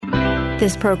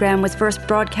This program was first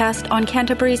broadcast on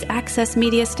Canterbury's access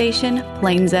media station,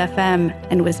 Plains FM,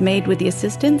 and was made with the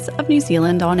assistance of New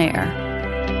Zealand On Air.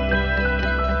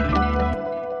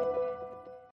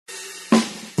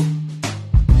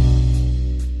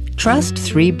 Trust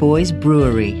Three Boys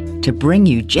Brewery to bring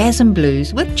you Jazz and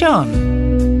Blues with John.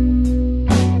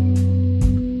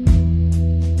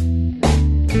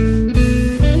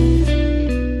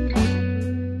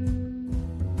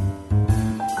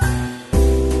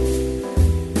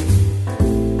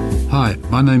 Hi,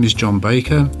 my name is John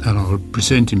Baker and I'll be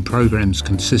presenting programmes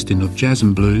consisting of jazz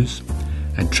and blues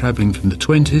and travelling from the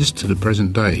 20s to the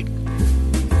present day.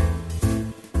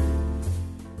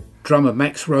 Drummer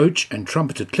Max Roach and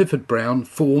trumpeter Clifford Brown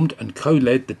formed and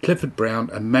co-led the Clifford Brown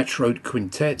and Max Roach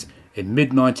Quintet in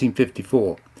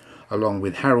mid-1954, along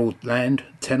with Harold Land,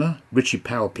 tenor, Richie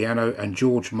Powell, piano and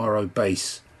George Morrow,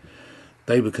 bass.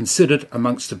 They were considered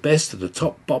amongst the best of the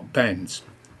top bop bands.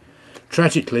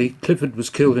 Tragically, Clifford was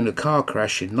killed in a car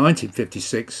crash in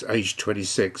 1956, aged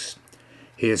 26.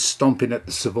 Here's Stomping at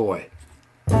the Savoy.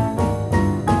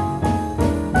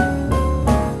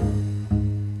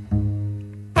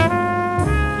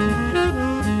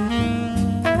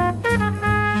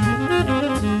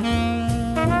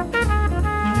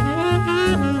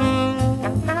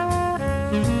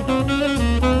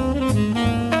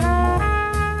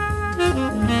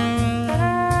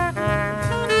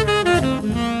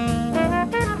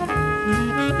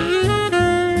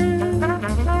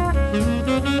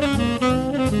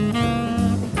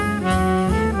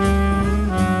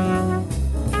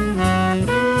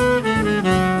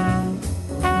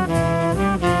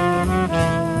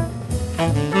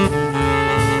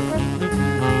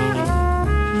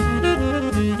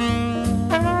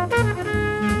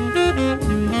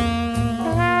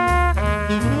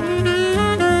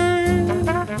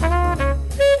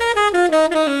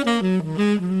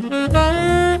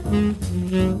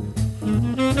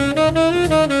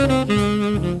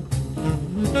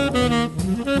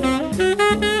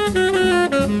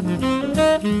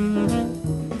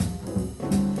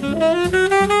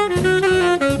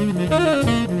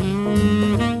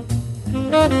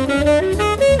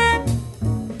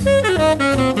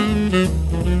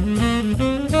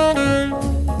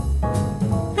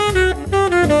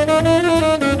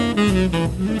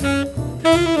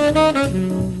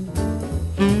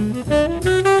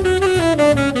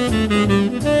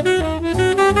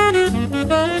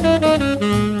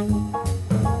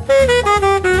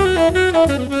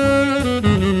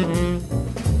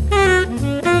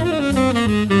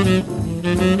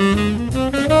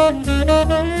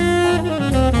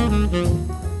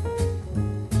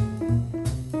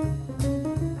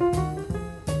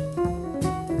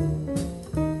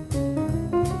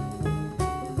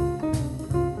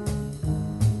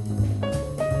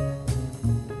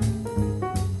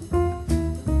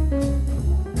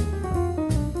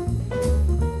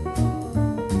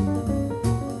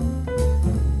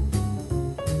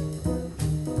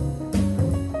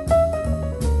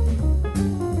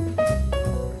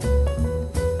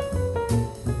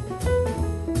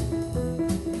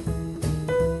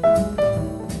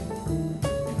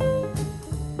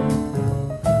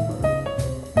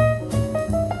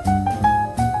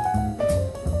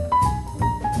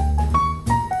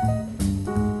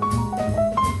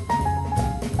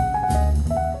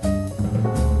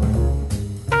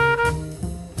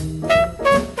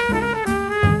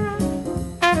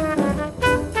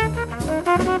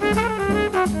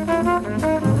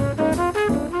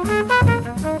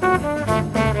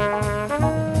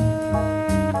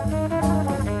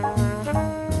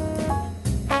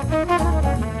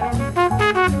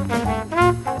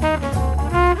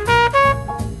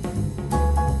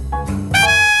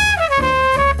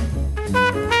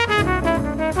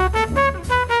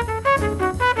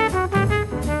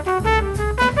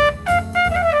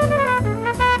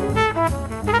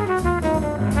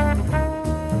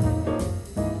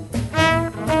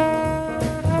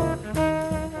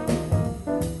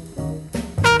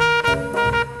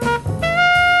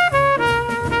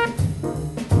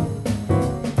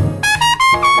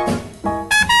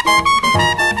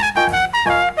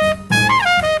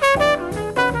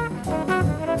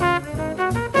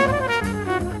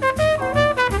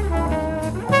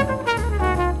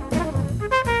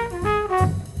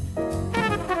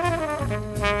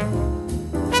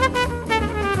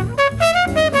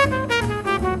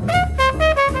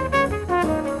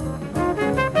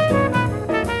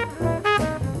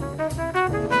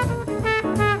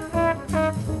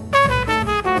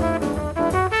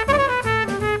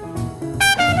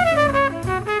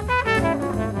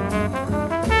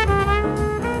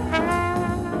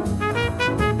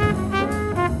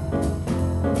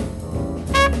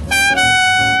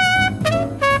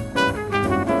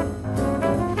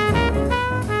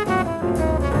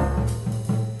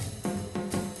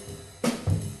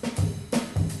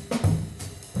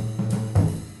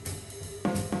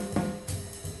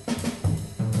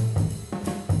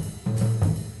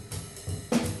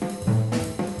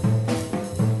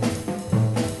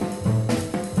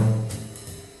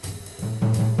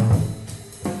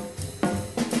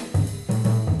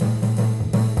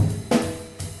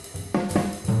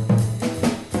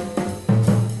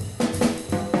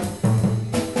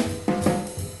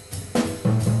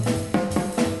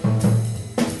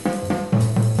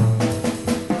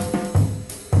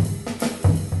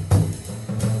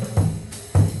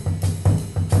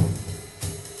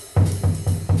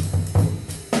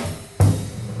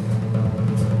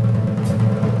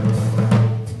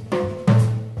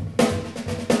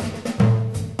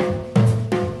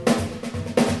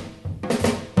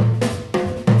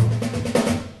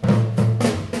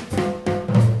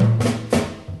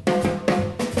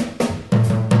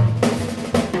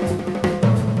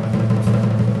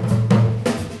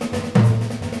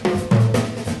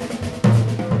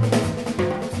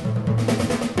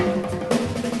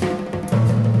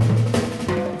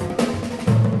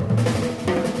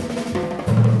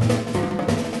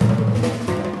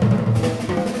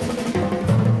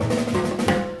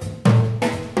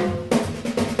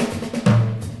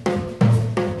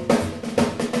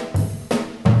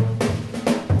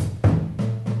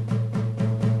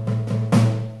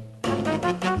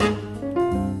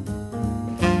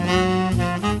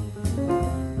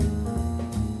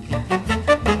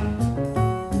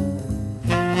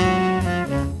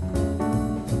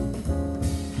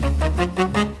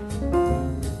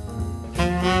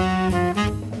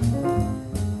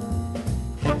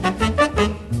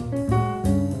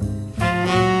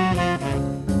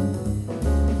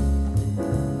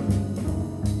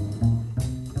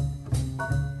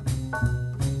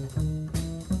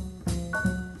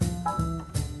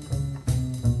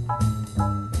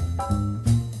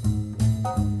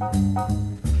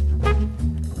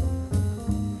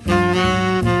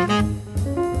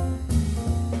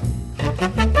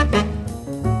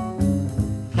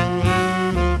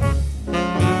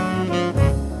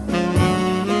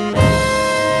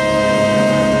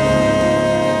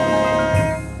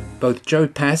 Joe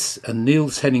Pass and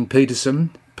Niels Henning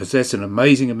Peterson possess an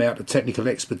amazing amount of technical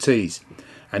expertise,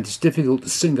 and it's difficult to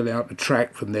single out a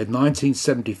track from their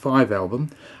 1975 album,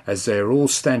 as they are all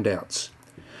standouts.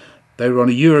 They were on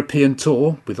a European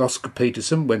tour with Oscar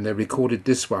Peterson when they recorded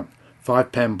this one,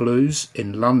 Five Pound Blues,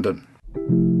 in London.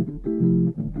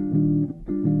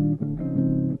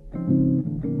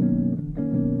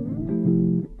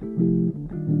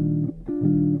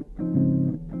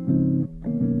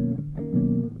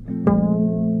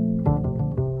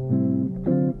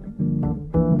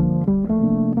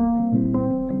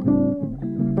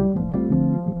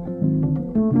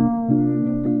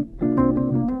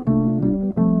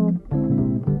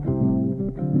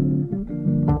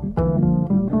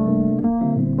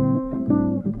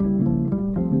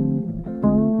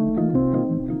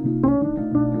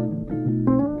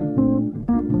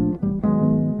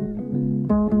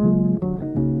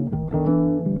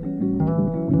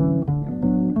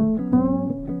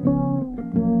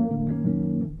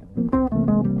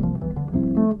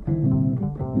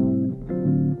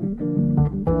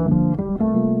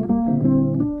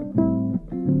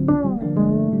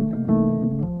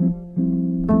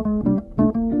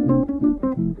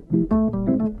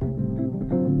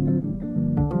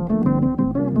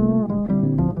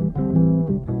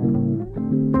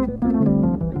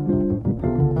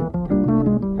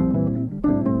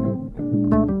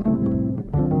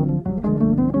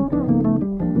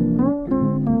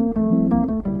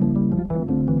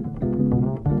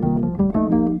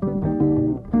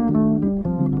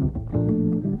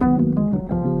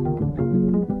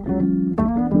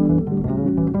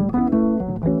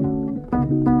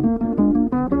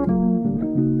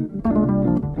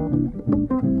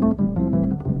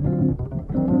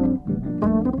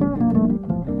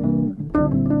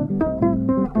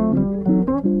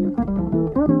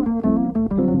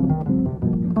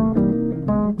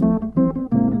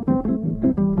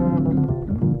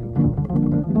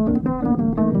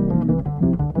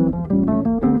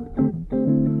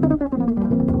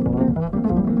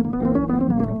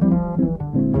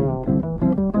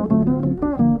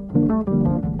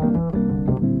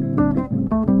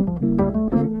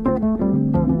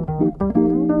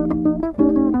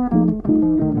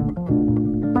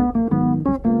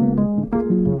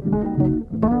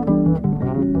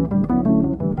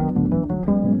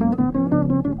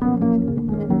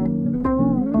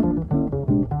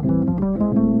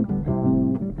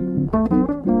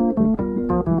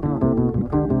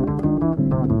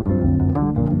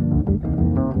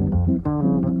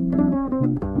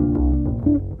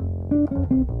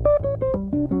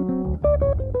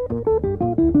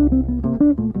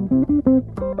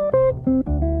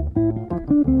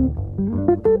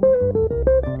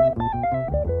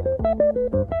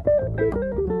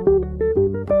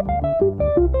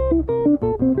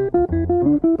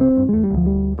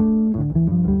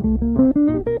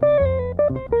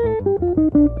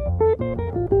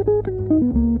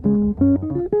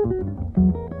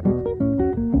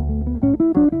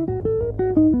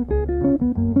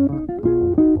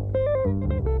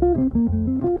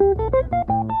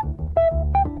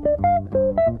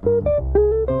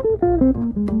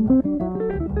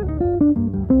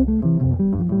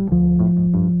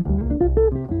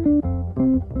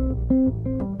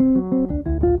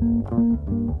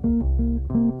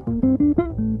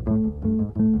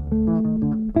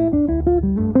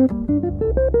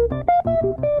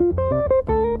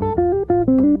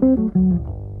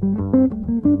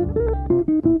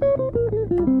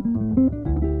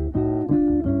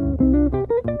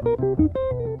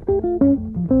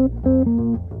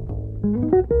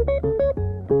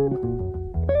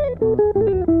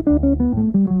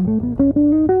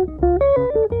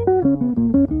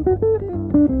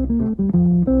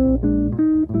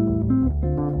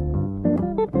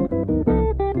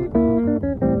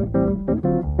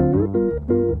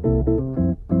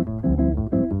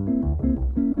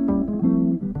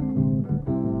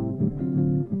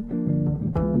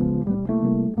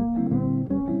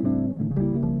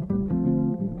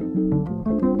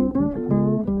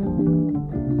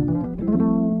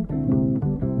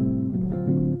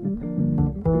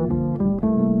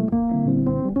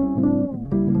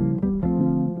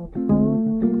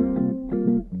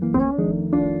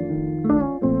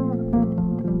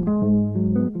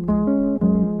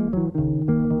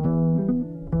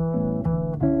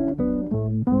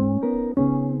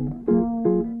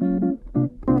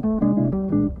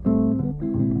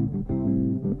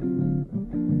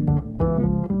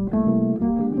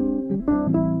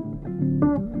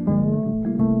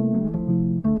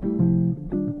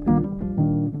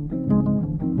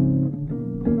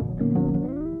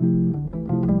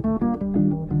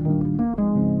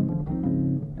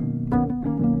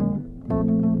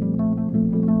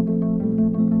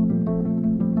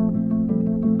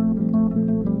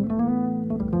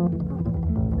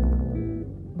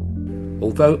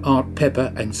 Although Art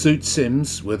Pepper and Zoot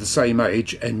Sims were the same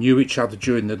age and knew each other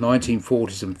during the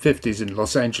 1940s and 50s in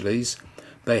Los Angeles,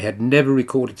 they had never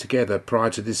recorded together prior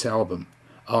to this album,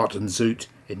 Art and Zoot,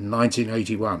 in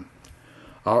 1981.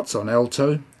 Art's on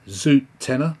alto, Zoot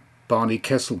tenor, Barney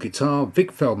Kessel guitar,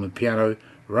 Vic Feldman piano,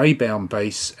 Ray Brown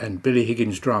bass and Billy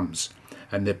Higgins drums,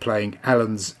 and they're playing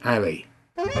Alan's Alley.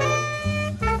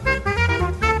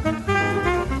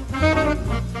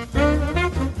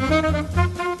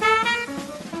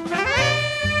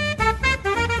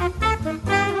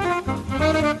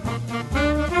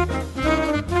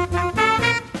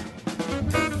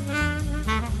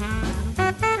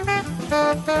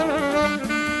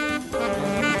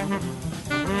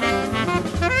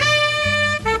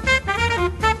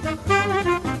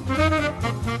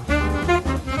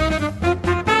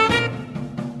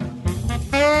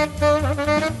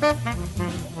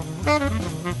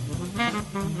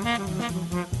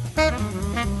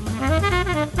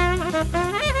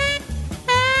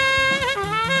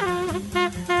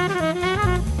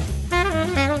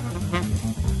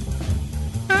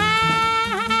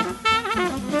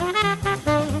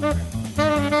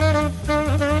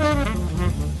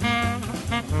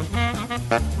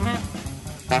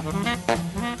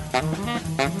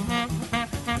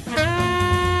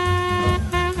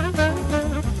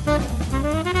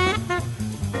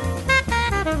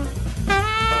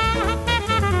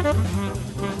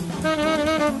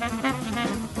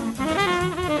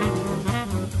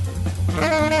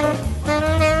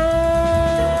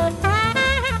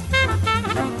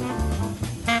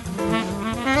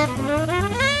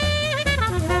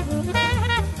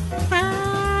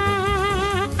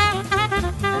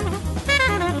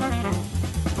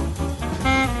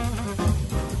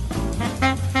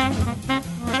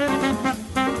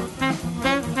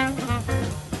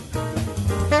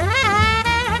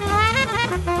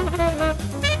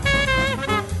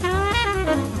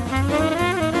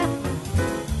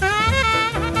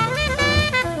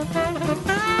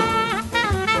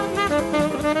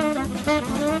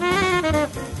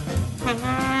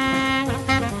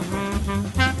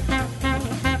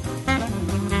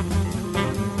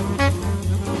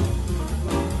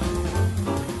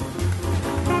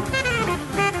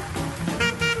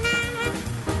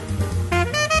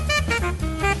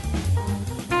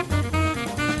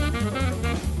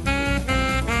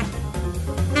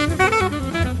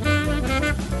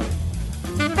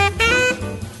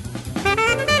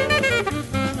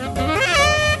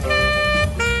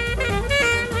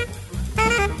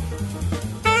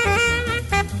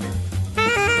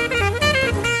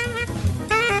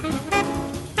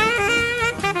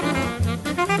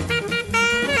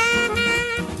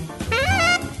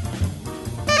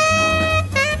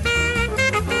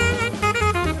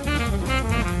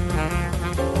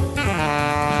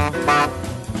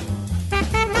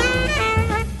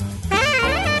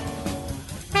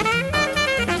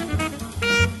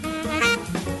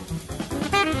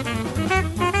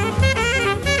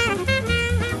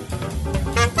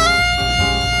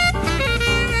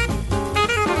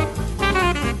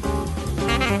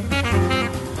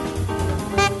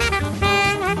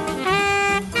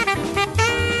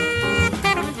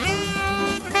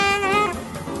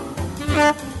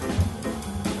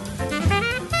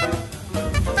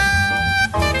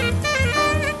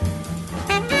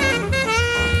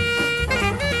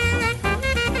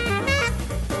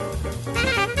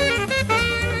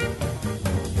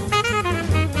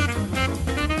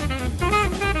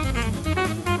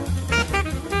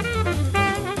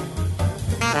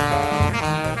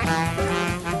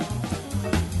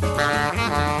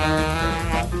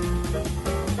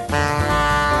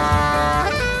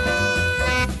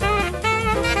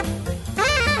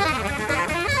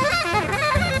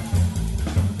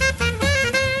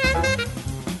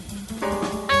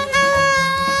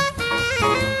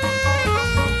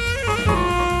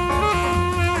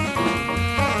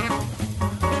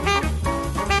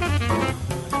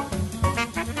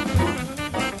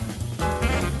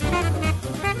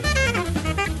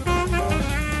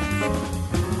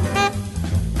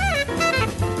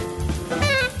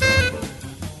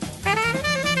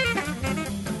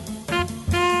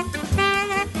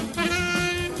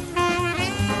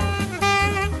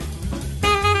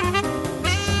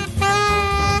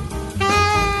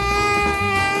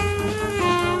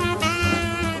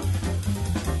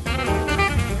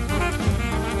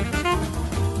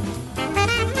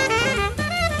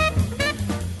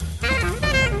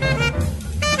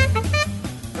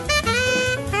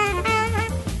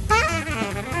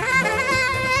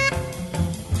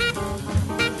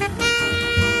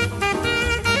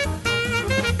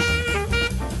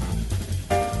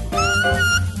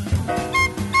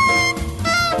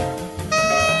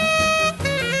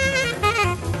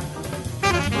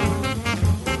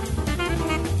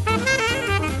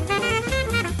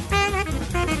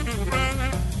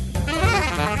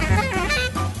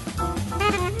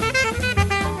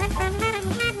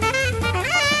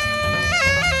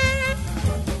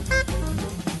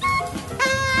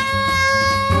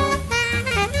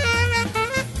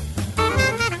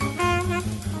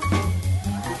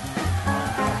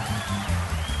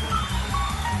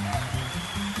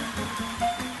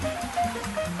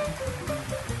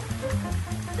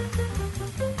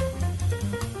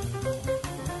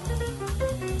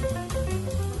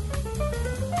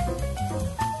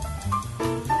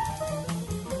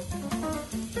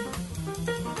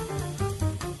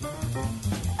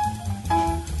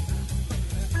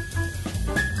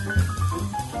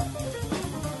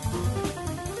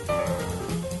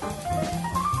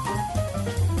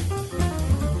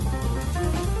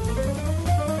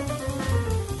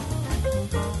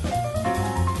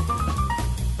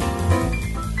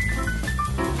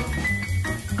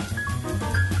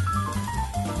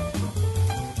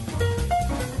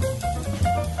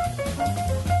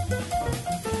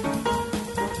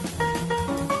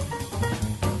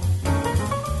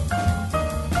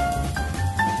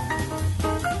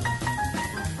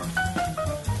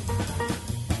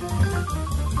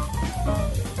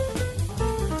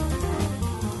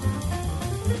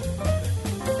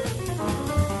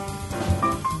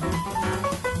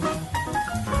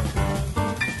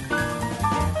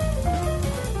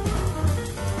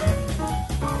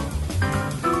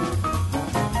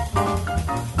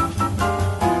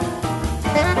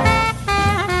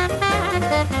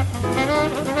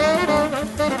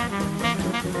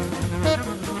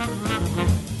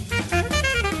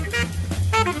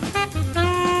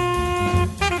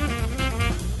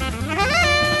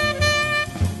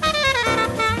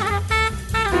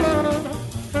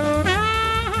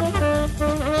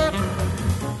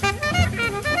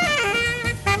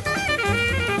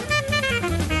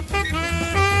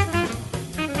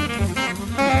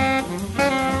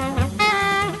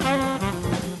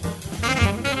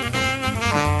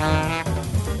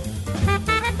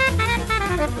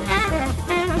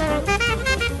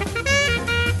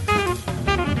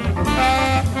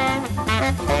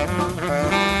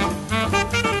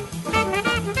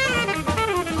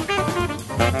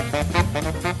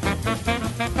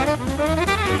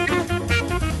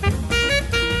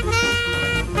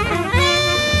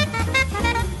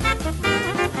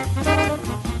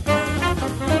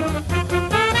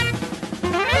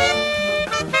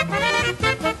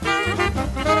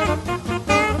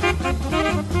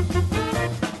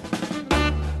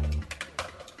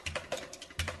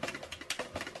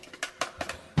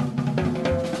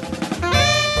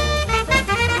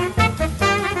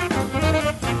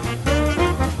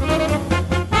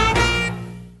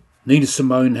 Nina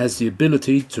Simone has the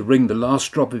ability to wring the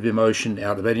last drop of emotion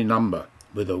out of any number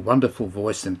with her wonderful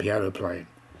voice and piano playing.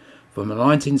 From a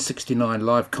 1969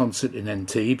 live concert in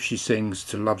Antibes, she sings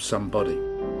To Love Somebody.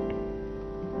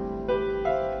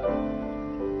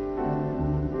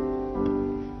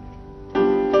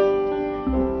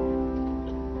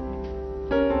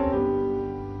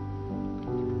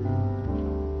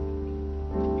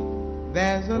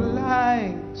 There's a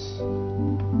light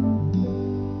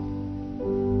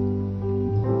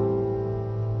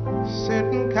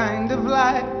certain kind of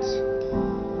light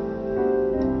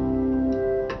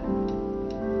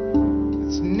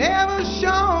that's never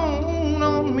shone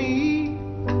on me.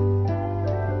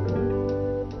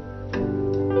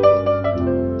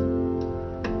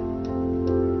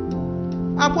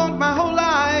 I want my whole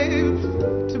life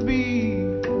to be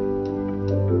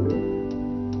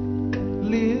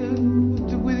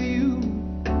lived with you,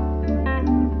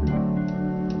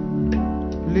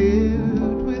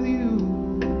 lived with you.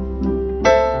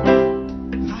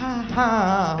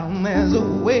 There's a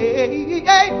way.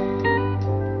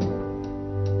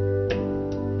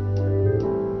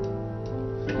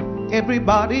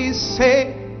 Everybody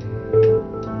say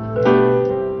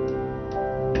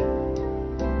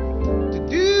to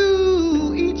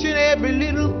do each and every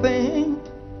little thing,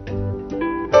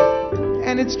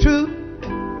 and it's true.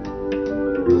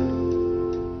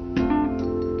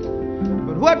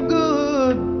 But what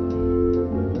good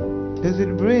does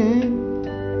it bring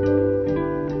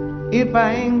if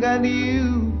I ain't got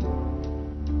you?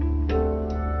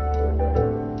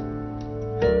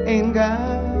 Ain't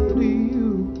got you.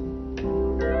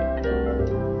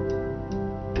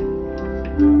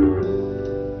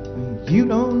 You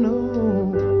don't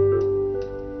know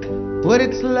what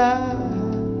it's like,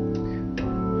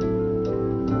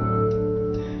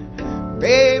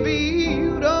 baby.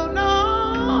 You don't know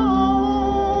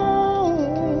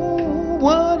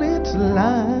what it's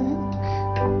like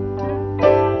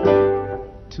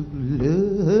to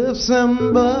love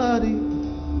somebody,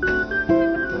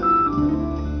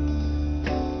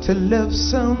 to love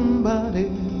somebody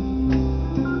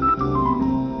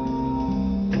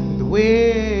the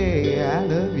way I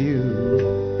love you.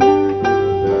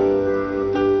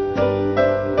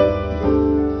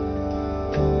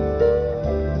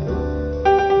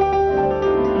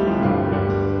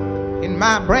 In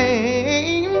my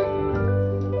brain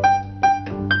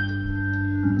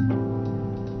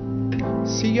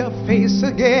see your face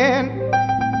again.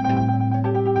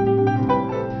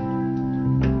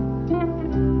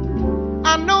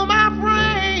 I know my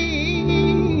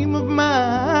frame of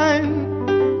mind.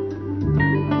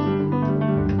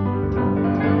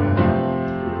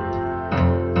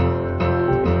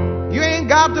 You ain't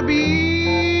got to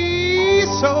be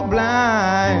so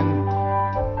blind,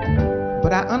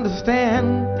 but I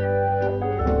understand,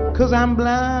 'cause I'm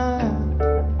blind.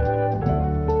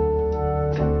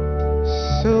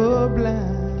 So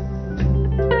blind,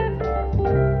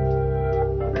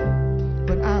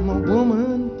 but I'm a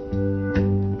woman.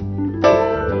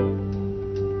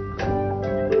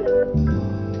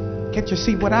 Can't you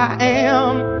see what I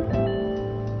am?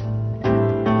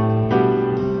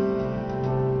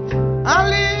 I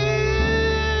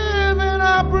live and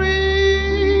I breathe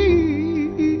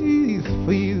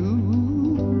for you.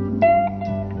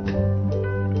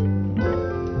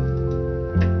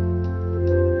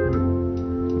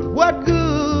 What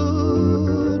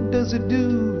good does it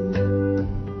do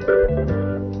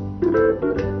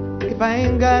if I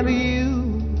ain't got you?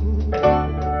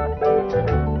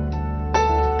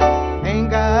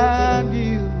 Ain't got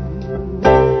you.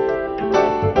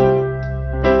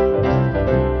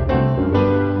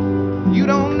 You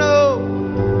don't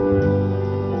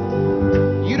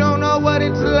know what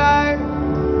it's like.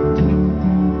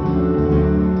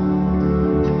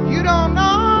 You don't know.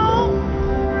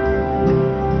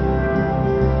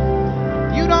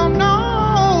 Don't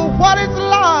know what it's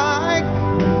like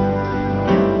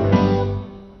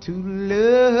to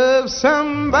love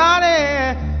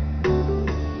somebody,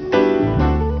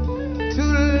 to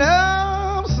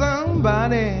love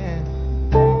somebody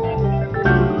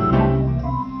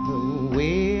the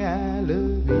way I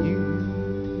love you.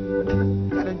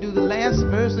 Gotta do the last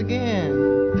verse again,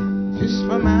 just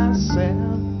for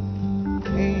myself.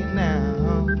 Hey now.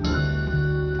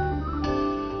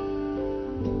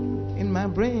 My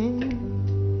brain,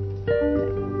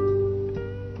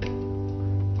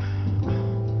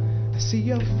 I see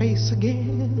your face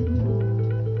again.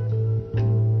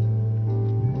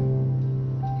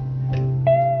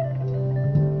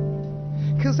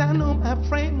 Cause I know my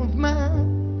frame of mind.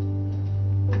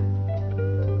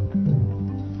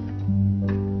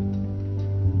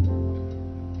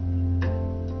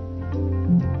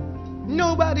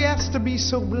 Nobody has to be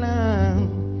so blind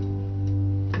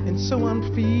and so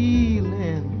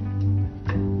unfeeling,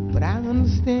 but I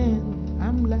understand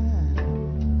I'm blind,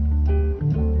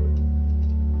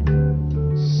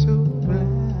 so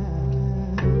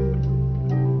blind,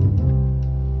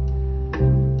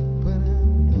 but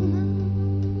I'm blind.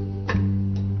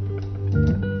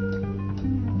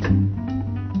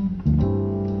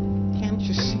 Can't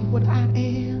you see what I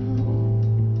am?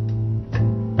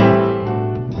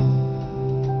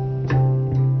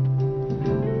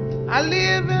 I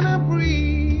live and I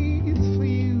breathe for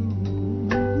you.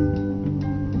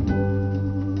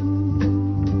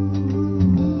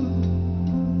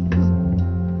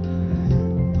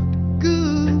 What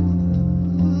good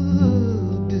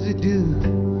does it do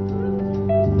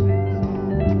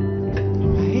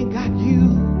if I ain't got you?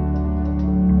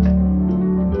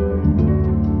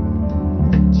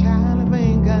 Child, if I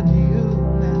ain't got you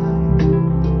now.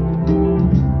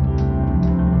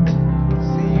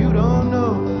 See, you don't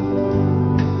know.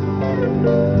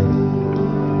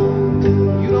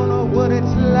 You don't know what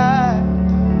it's like.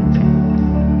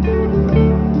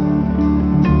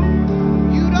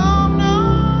 You don't know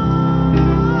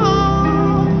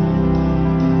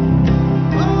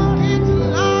what it's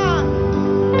like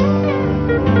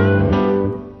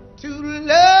to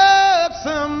love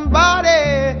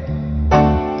somebody,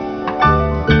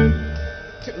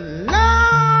 to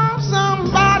love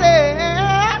somebody.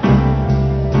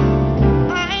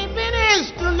 I ain't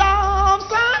finished to love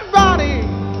somebody.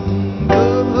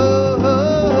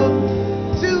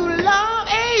 To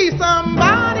love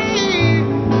somebody.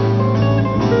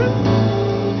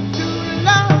 To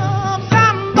love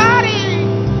somebody.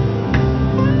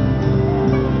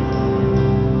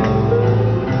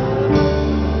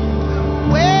 The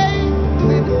way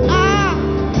that I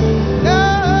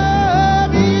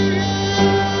love you.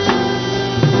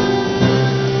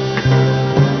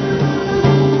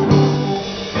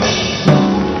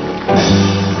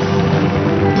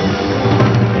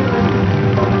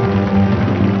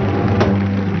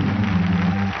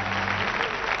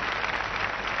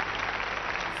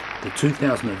 The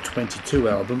 2022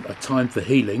 album, A Time for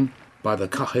Healing, by the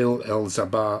Kahil El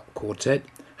Zabar Quartet,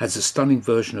 has a stunning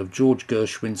version of George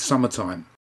Gershwin's Summertime.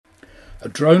 A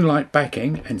drone-like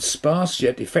backing and sparse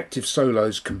yet effective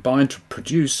solos combine to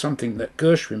produce something that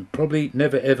Gershwin probably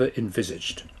never ever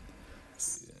envisaged.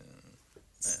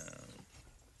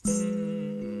 A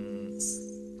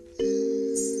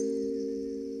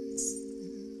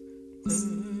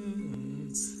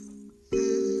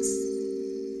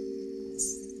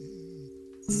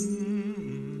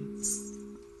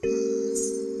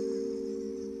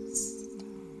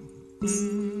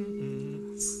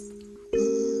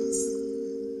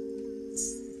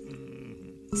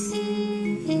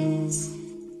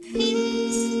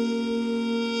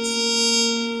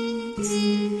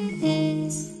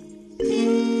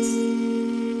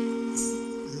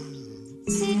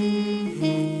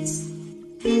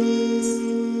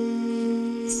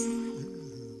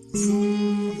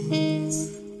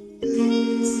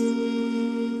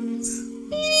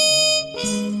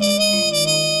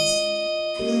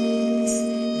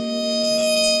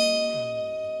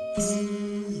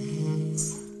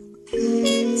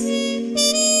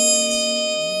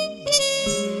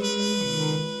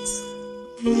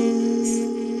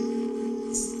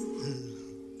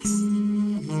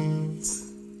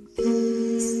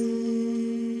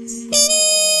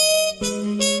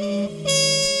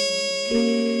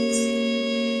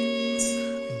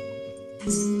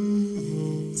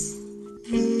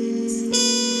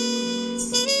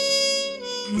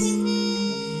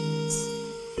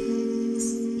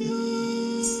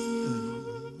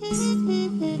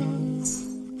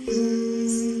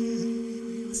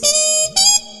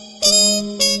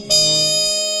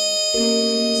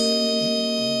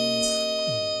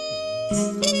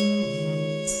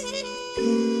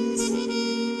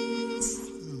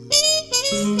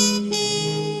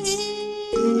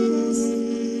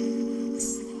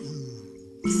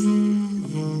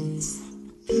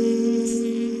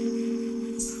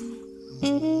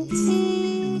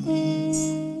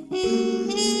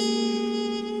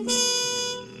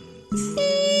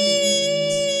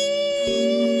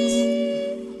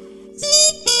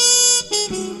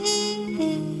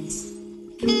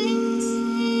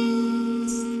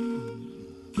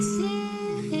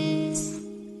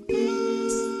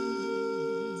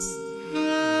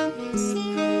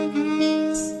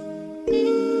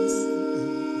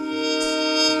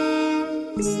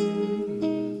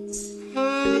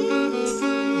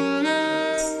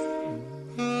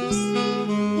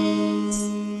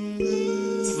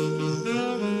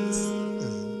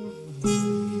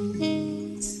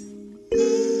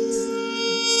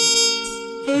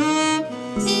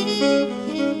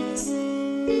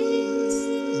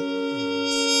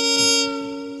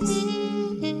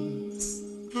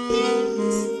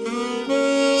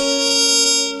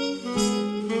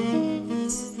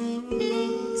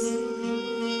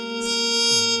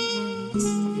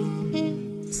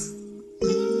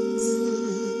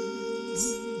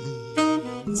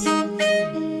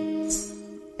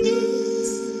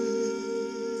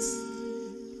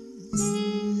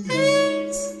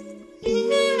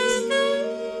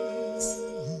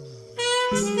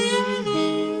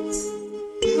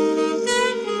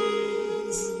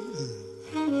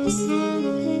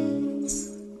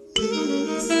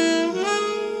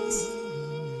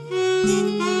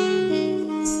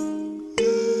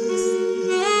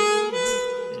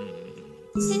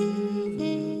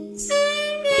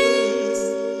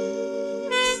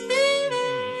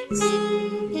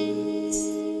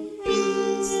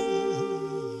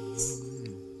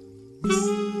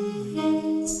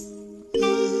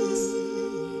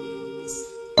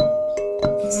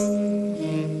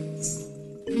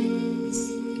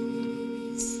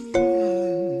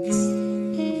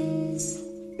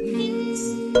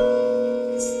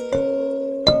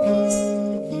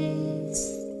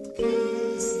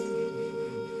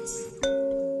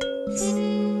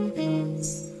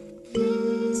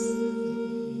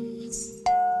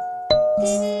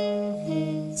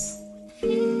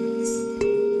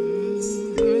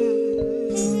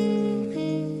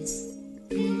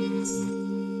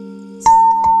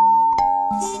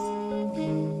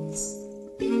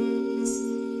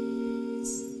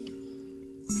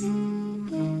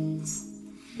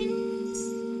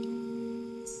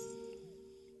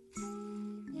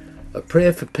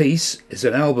Prayer for Peace is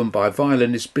an album by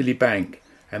violinist Billy Bank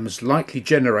and was likely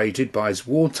generated by his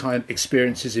wartime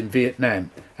experiences in Vietnam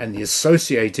and the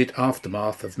associated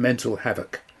aftermath of mental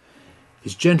havoc.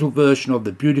 His gentle version of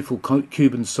the beautiful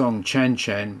Cuban song Chan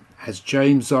Chan has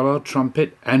James Zoller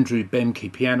trumpet, Andrew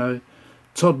Bemke piano,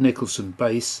 Todd Nicholson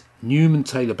bass, Newman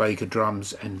Taylor Baker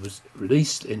drums, and was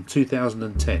released in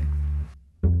 2010.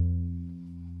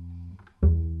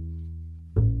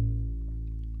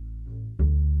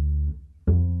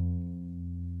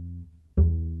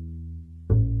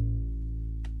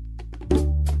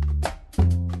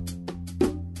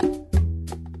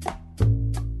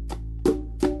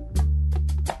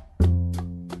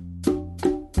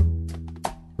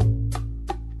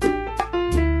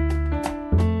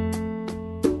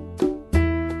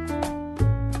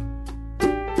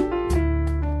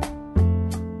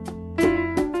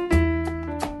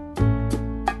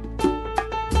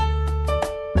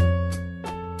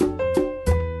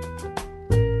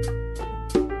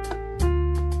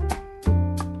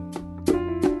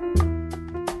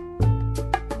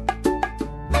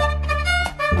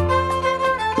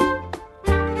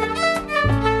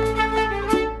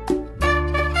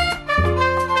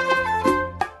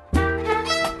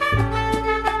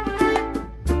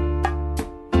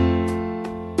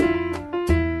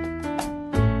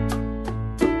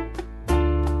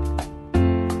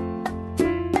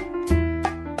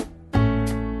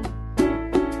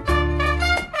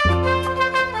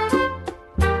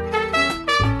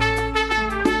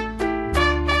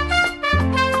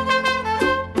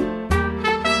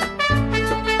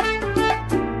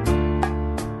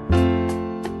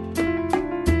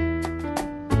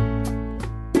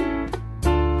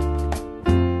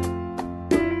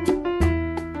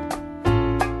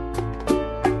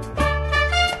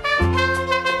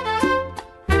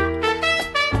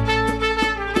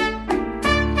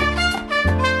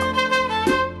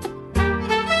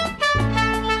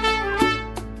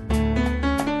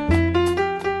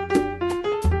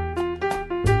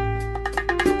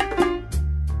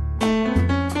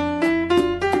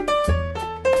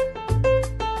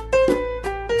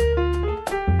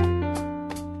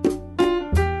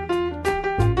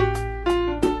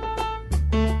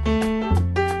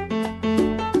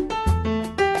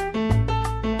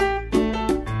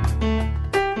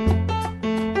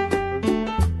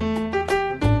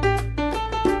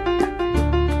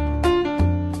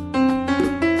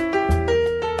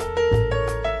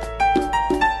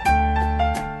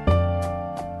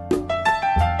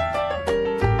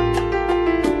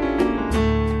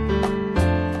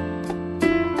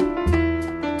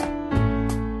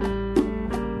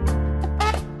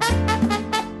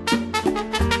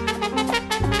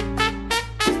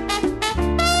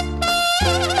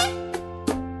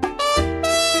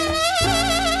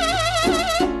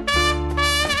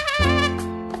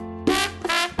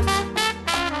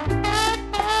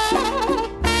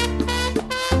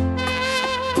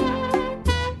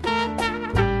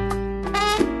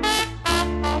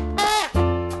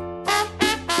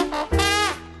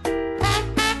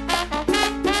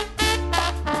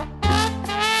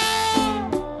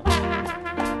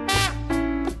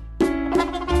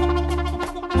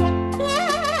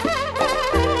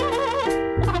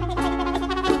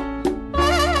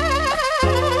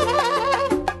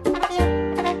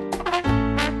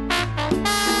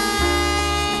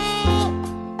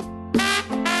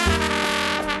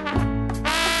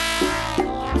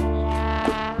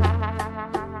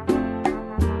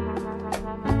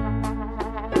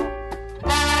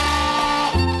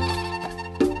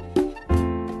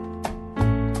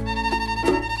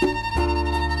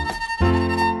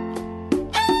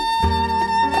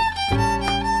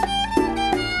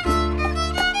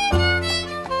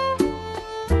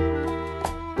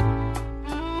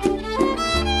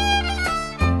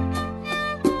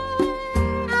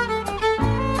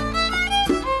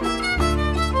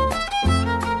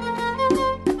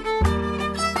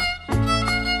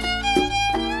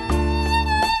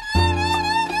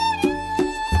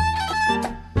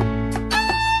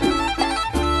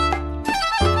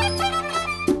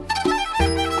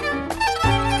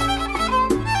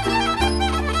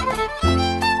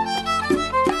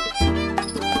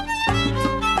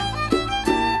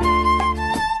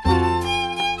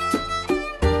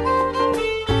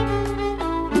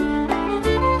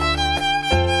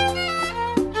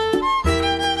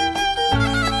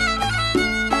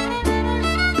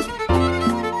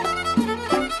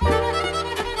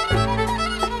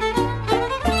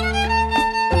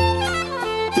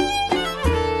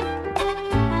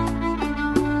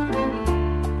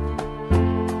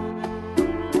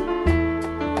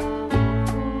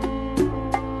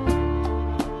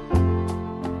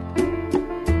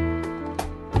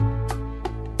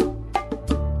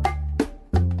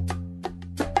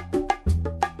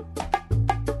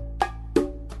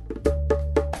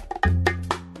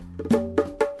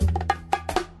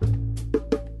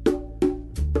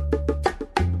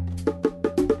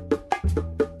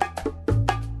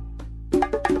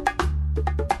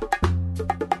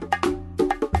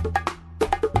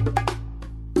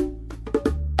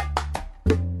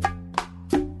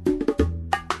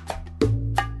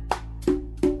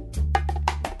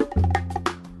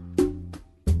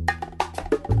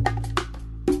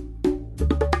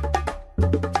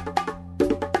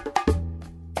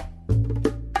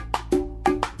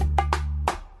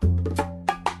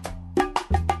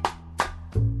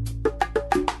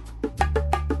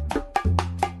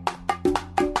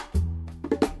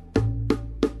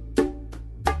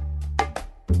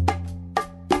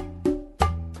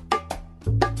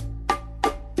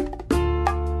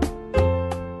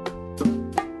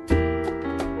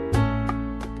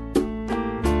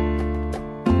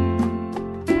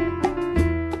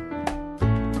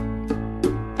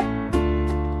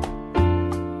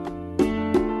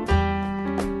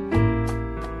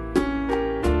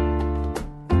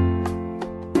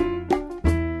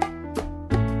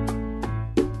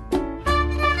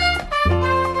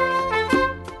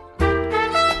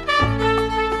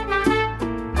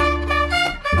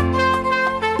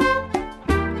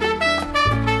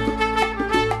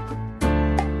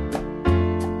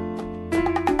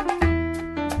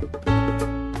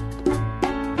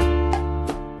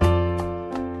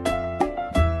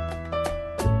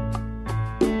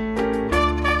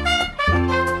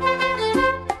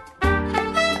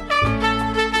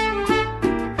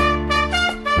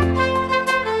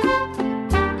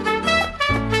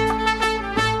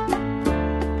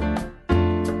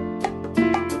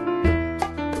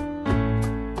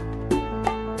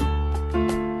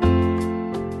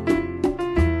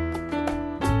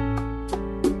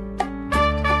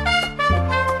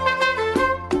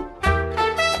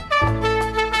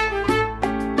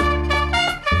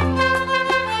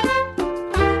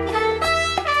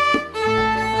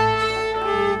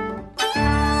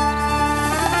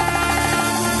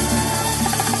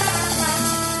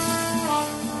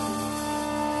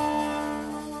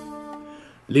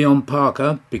 Leon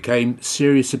Parker became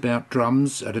serious about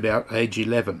drums at about age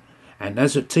 11, and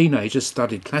as a teenager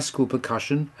studied classical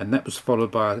percussion, and that was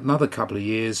followed by another couple of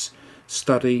years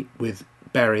study with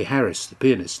Barry Harris, the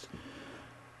pianist.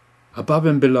 Above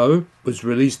and Below was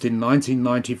released in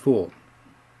 1994,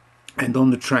 and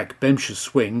on the track Bemsha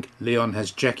Swing, Leon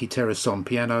has Jackie Terrace on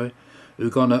piano,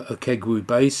 Ugonna Okegwu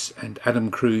bass and Adam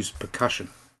Cruz percussion.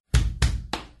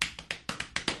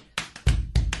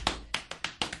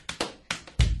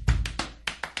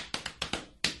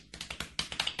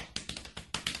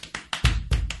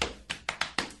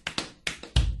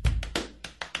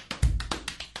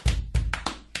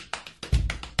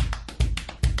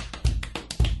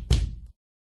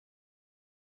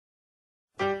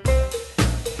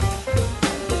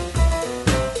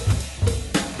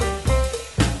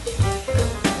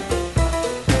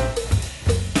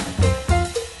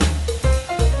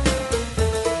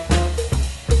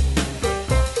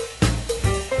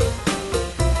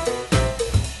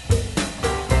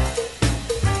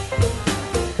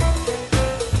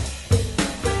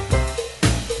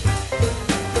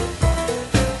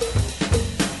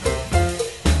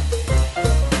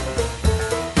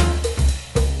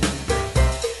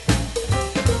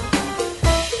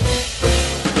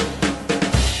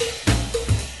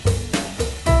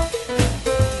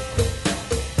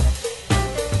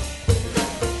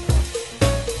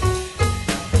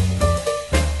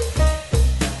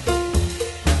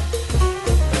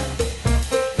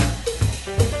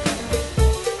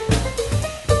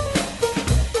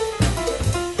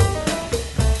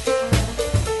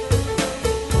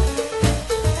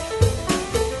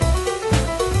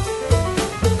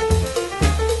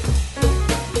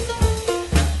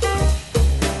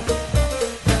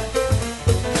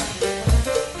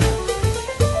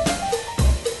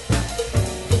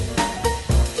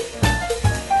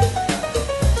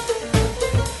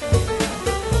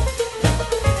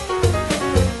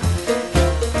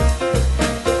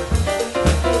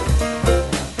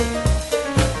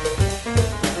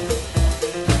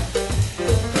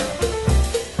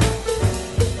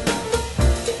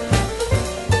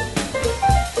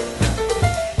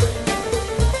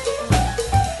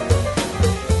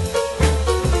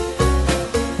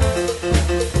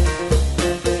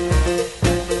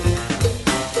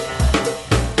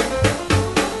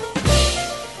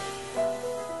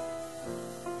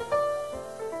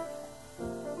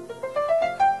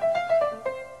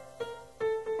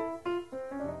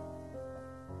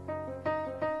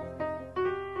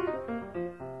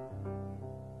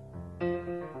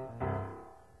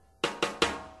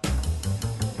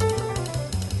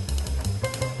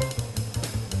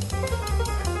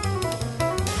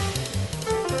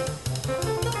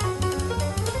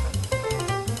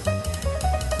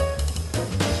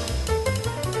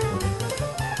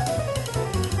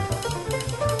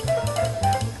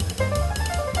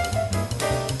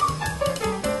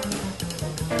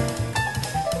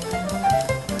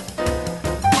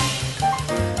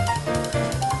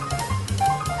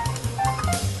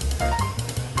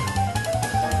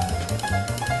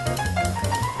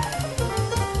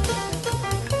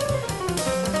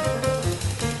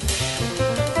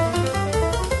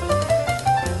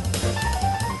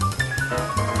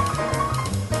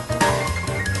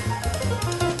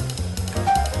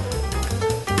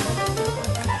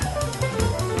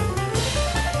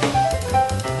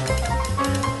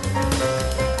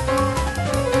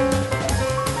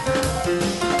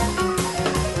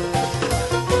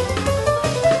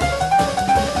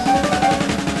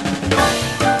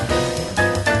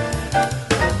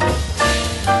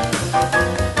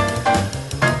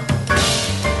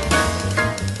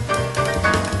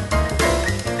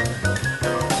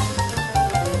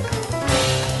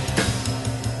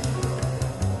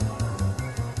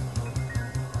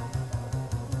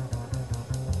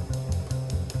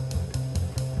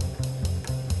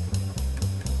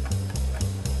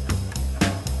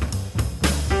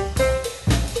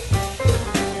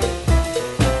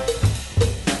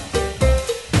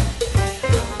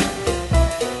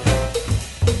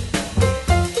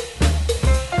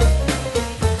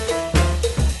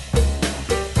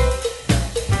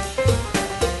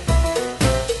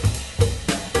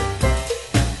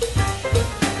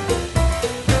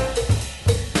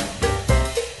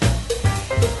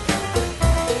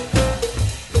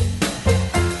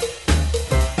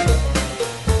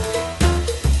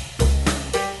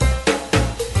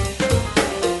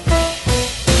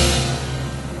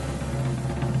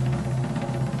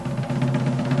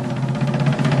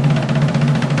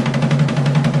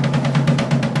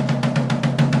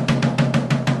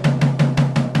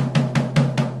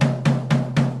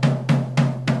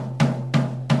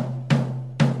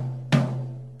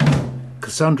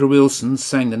 Cassandra Wilson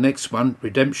sang the next one,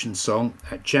 Redemption Song,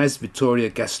 at Jazz Victoria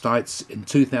Gastites in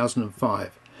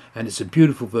 2005, and it's a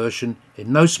beautiful version,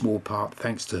 in no small part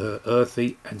thanks to her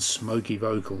earthy and smoky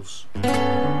vocals.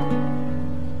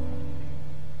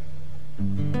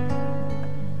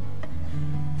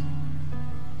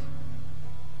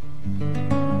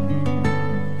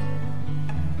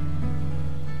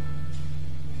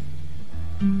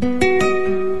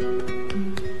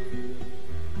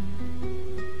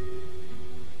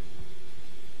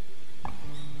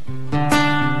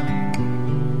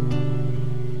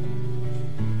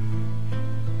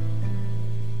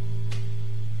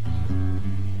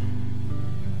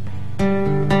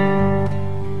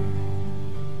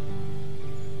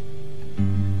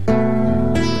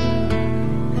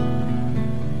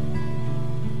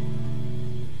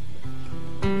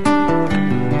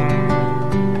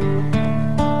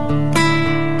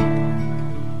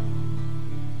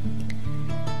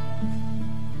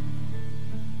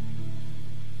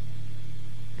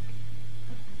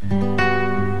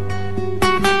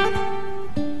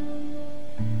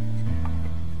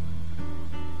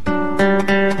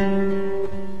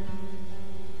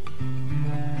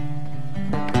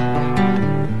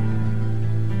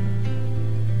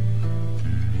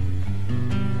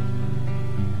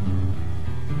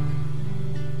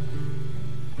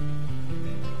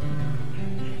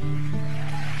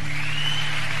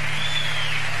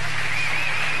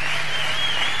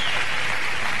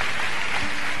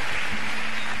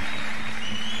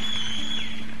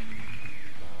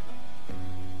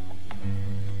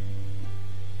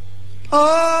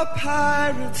 Oh,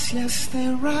 pirates, yes, they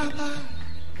robbed,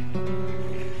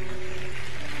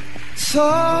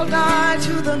 sold I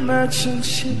to the merchant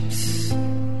ships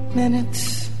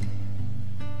minutes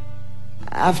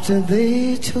after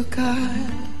they took I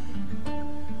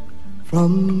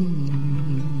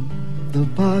from the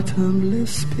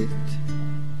bottomless pit.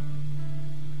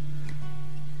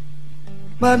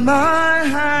 But my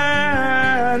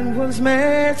hand was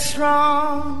made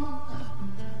strong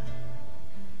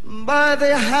by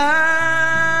the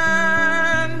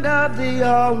hand of the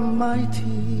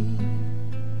Almighty.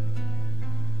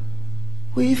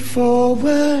 We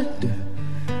forward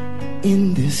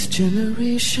in this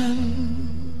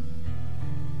generation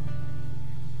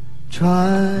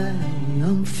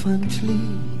triumphantly.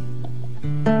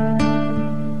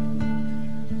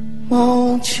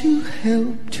 Won't you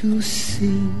help to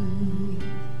sing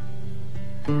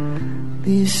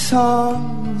these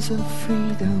songs of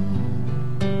freedom?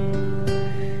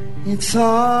 It's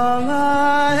all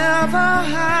I ever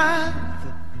had.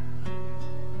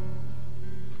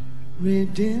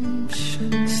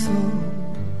 Redemption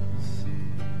songs,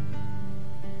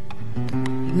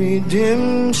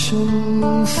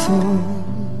 redemption songs.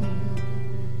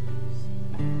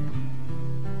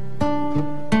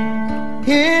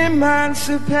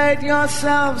 Emancipate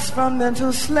yourselves from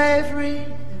mental slavery.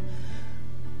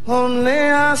 Only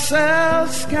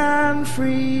ourselves can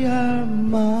free our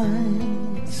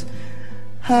minds.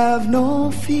 Have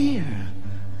no fear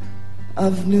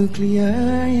of nuclear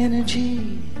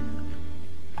energy,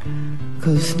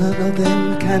 'cause none of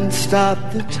them can stop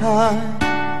the time.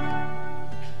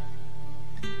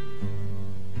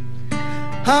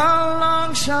 How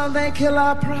long shall they kill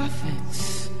our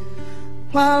prophets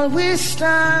while we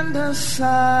stand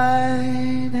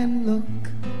aside and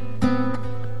look?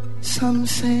 Some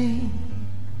say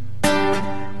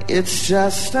it's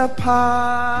just a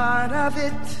part of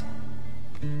it.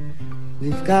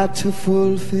 We've got to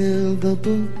fulfill the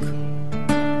book.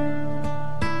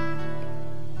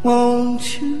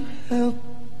 Won't you help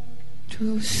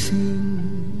to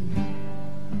sing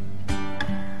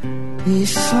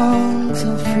these songs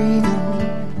of freedom?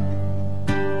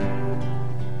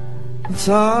 It's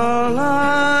all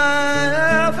I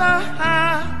ever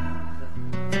had.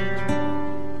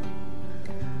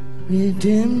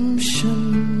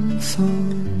 Redemption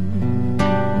songs,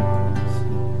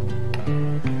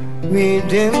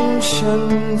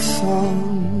 redemption songs.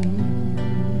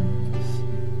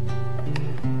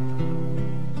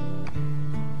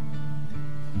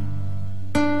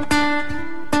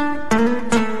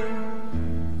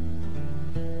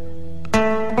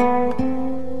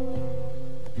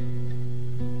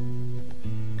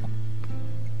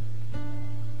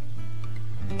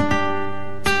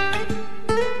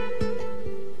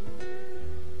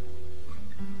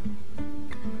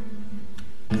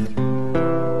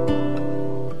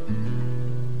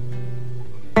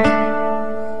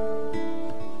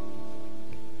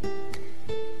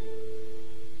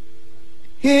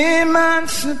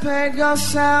 Emancipate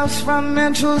yourselves from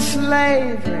mental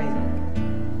slavery.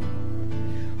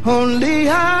 Only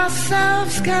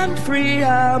ourselves can free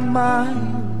our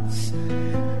minds.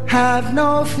 Have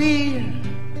no fear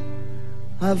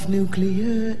of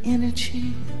nuclear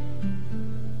energy,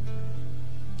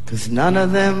 'cause none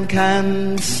of them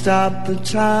can stop the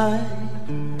time.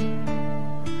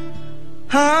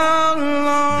 How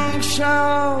long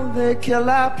shall they kill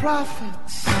our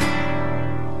prophets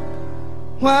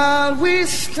while we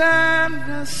stand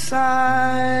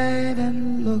aside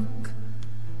and look?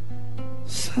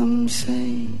 Some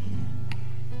say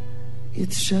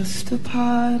it's just a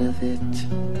part of it.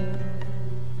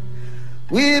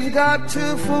 We've got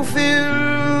to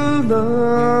fulfill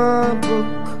the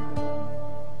book.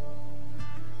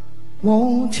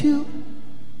 Won't you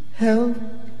help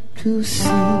to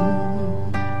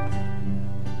sing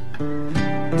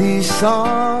these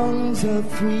songs of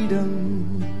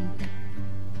freedom?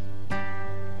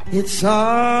 It's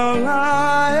all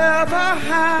I ever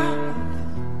had.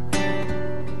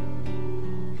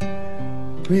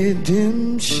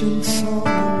 Redemption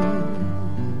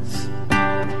songs,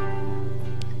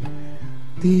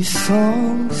 these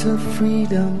songs of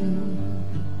freedom.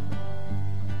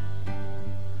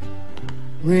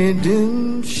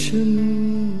 Redemption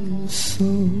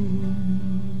song.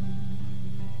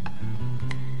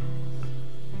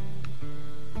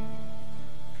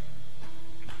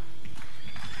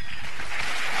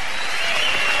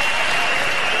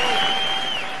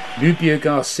 Nubia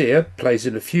Garcia plays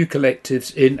in a few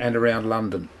collectives in and around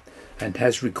London and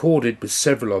has recorded with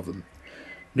several of them.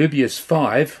 Nubia's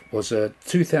 5 was a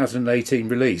 2018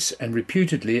 release and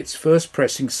reputedly its first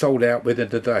pressing sold out within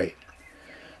a day.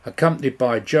 Accompanied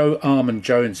by Joe Armand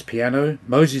Jones piano,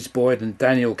 Moses Boyd and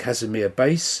Daniel Casimir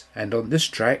bass, and on this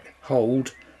track,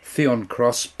 Hold, Theon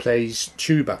Cross plays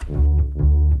tuba.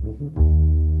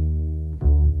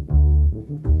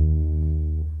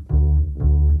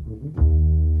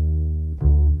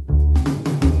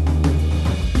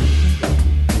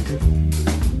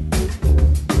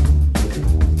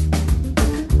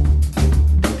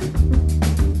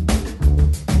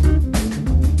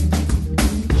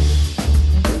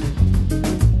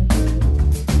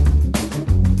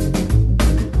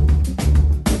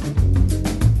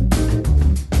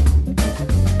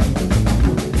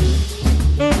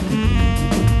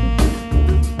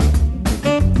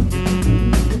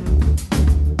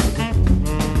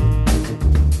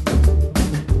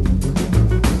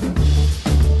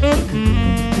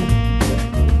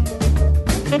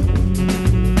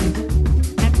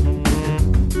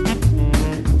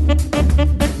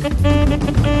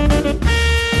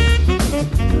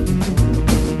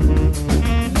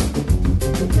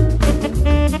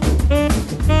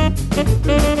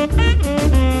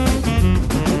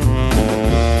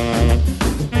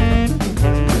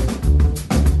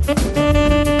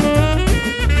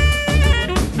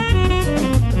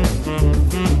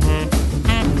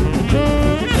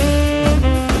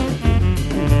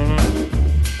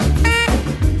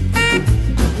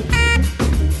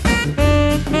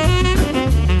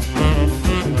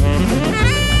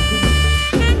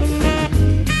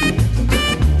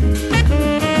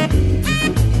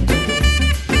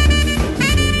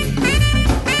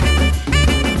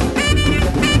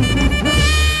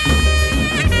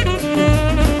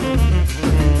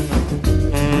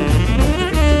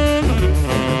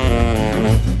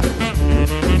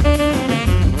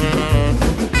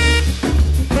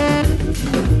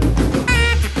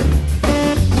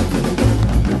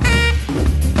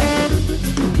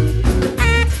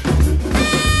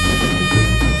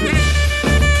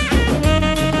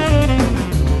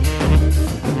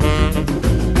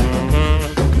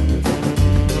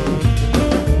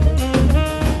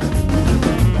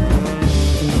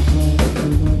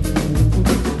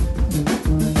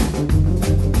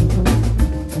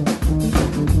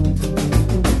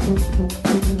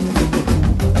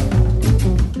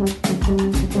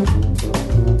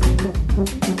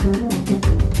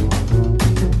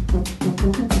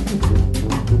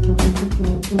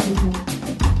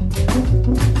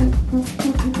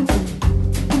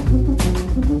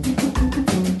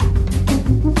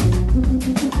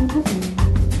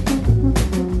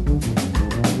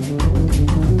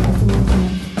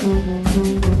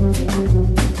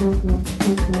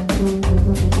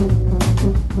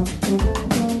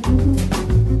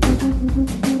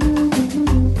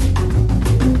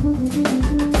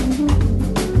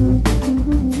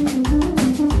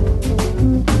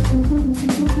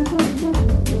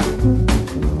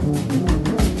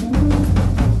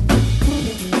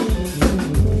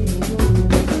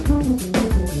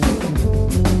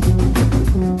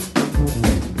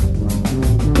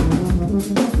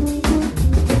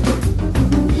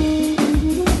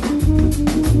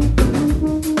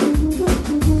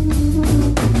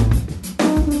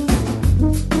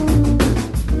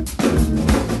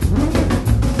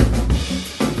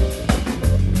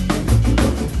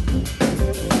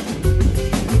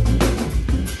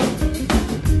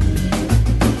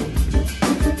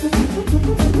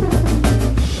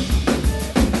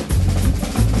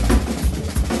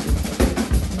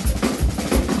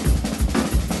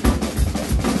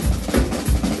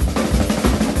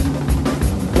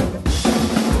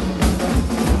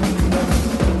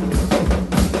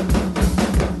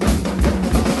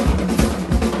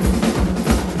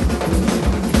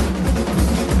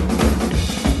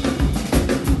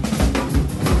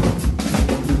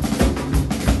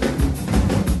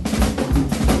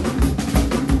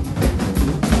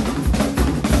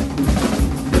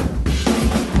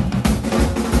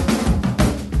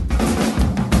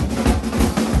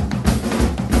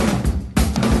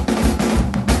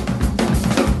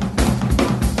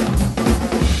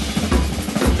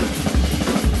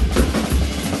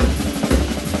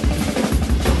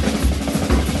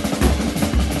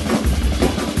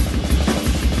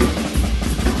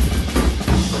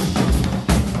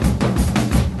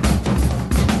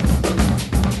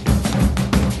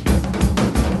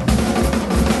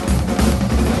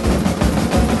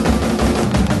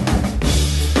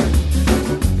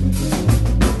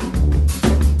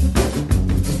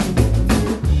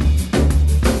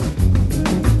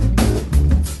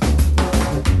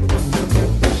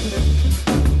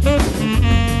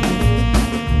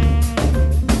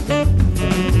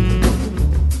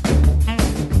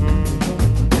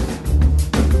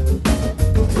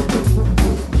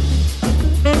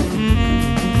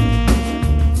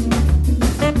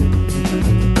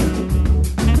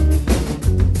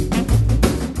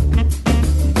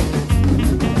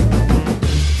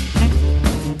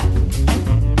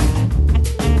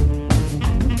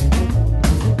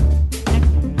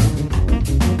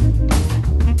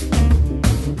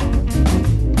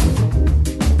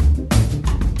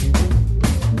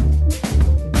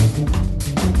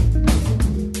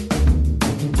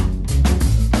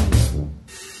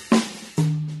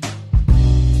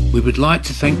 We would like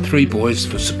to thank Three Boys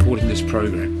for supporting this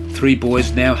programme. Three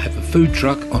Boys now have a food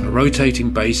truck on a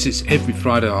rotating basis every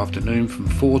Friday afternoon from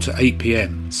 4 to 8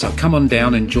 p.m. So come on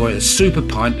down and enjoy a super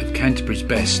pint of Canterbury's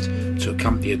best to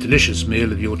accompany a delicious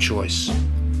meal of your choice.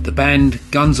 The band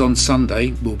Guns on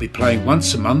Sunday will be playing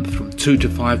once a month from 2 to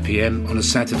 5 p.m. on a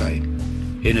Saturday.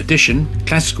 In addition,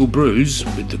 Classical Brews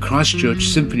with the Christchurch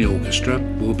Symphony Orchestra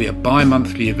will be a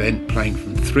bi-monthly event playing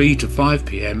from 3 to 5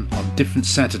 p.m. on different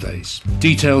Saturdays.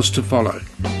 Details to follow.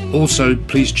 Also,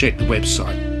 please check the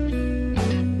website.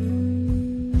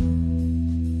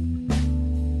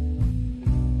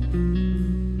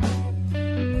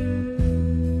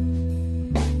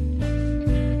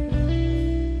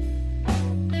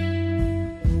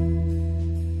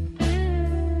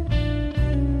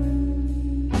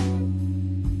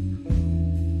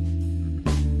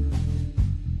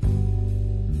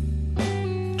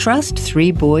 Trust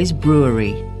Three Boys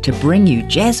Brewery to bring you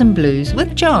Jazz and Blues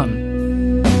with John.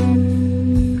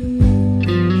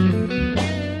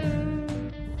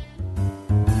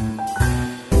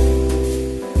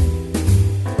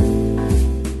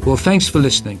 Well, thanks for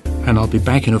listening, and I'll be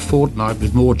back in a fortnight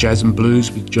with more Jazz and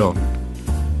Blues with John.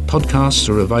 Podcasts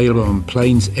are available on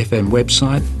Plains FM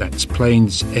website, that's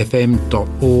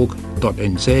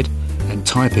plainsfm.org.nz, and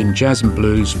type in Jazz and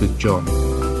Blues with John.